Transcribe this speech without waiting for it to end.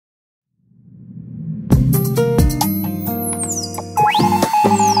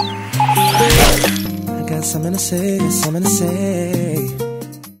yes, I'm gonna say, yes, I'm gonna say.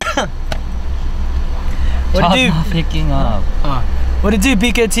 What it do? Picking up. What it do,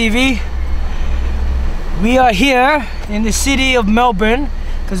 Bkode TV? We are here in the city of Melbourne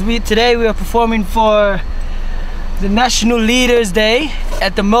because today we are performing for the National Leaders Day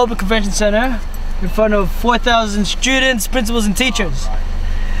at the Melbourne Convention Center in front of 4,000 students, principals and teachers.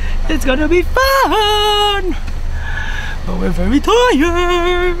 It's gonna be fun, but we're very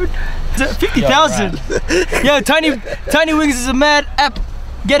tired. 50,000. Yo, Tiny Wings is a mad app.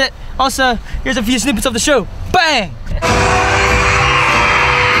 Get it? Also, here's a few snippets of the show. Bang!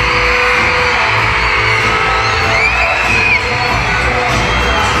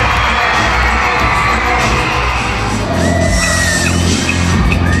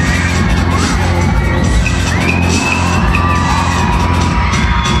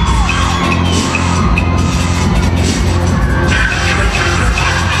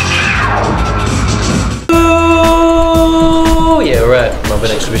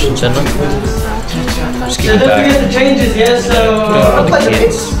 Melbourne Convention Center. Just So don't forget the changes, yeah? So for the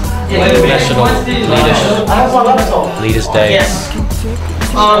kids. National Leaders Day. Yes.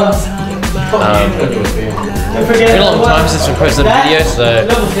 It's been a long time since we posted a video, so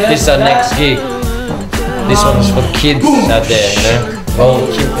this is our next gig. This one's for kids out there, you know? Well,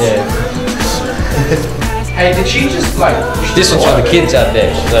 Hey, did she just like... This one's for the kids out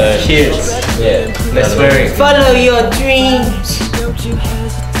there, so... Kids? Yeah. That's very... Follow your dreams.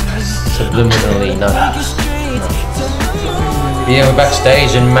 Subliminally, no. Yeah, we're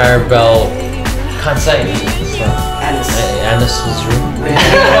backstage in Maribel. Can't say it. Annis's room.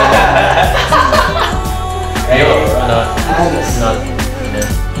 No.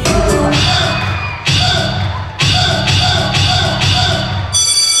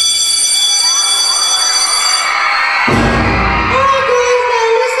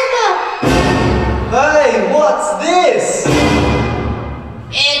 Hey, what's this?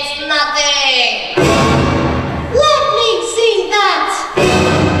 It's nothing. Let me see that.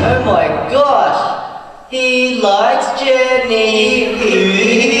 Oh my gosh, he likes Jenny.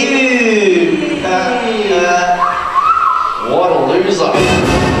 What a loser.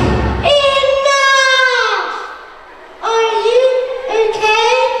 Enough! Are you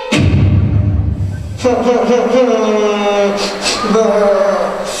okay?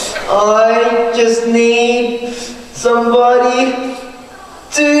 I just need somebody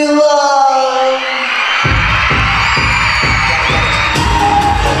to love.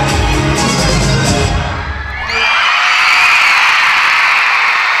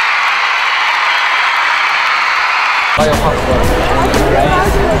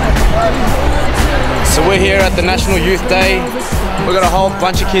 So we're here at the National Youth Day. We got a whole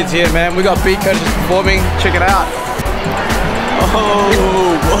bunch of kids here, man. We got Bkode just performing. Check it out.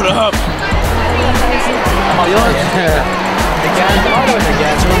 Oh, what up? Oh, yours? Yeah.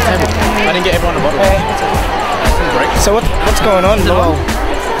 I didn't get everyone a bottle. So what's going on? I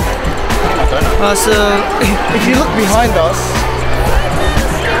don't know. So if you look behind us,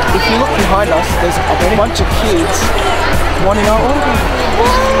 there's a bunch of kids wanting our autograph.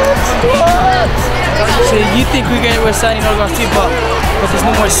 What? So you think we're signing autographs too, but there's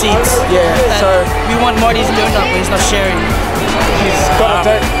no more seats. Yeah, and so we want Marty's donut, but he's not sharing. he's got a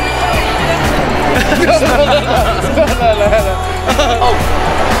date. There's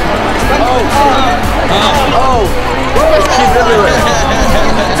kids everywhere.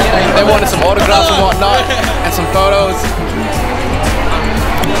 They wanted some autographs and whatnot, and some photos.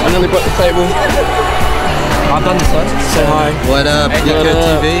 I nearly brought the table. I've done this one. Say hi. What up, Bkode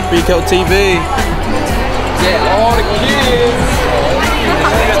TV? Bkode TV. Yeah, all the kids.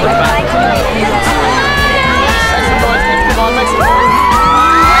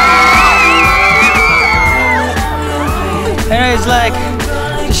 Anyways, like,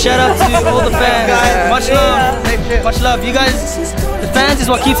 just shout out to all the fans. Much love. You guys, the fans is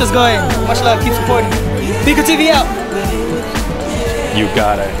what keeps us going. Much love, keep supporting. Bkode TV out. You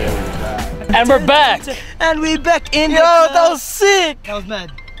got it. And we're back. And we back in. Yo, that was sick. That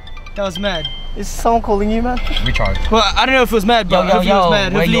was mad. Is someone calling you, man? Recharge. Well, I don't know if it was mad, but hopefully it was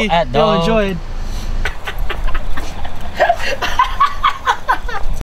mad. Hopefully y'all enjoyed.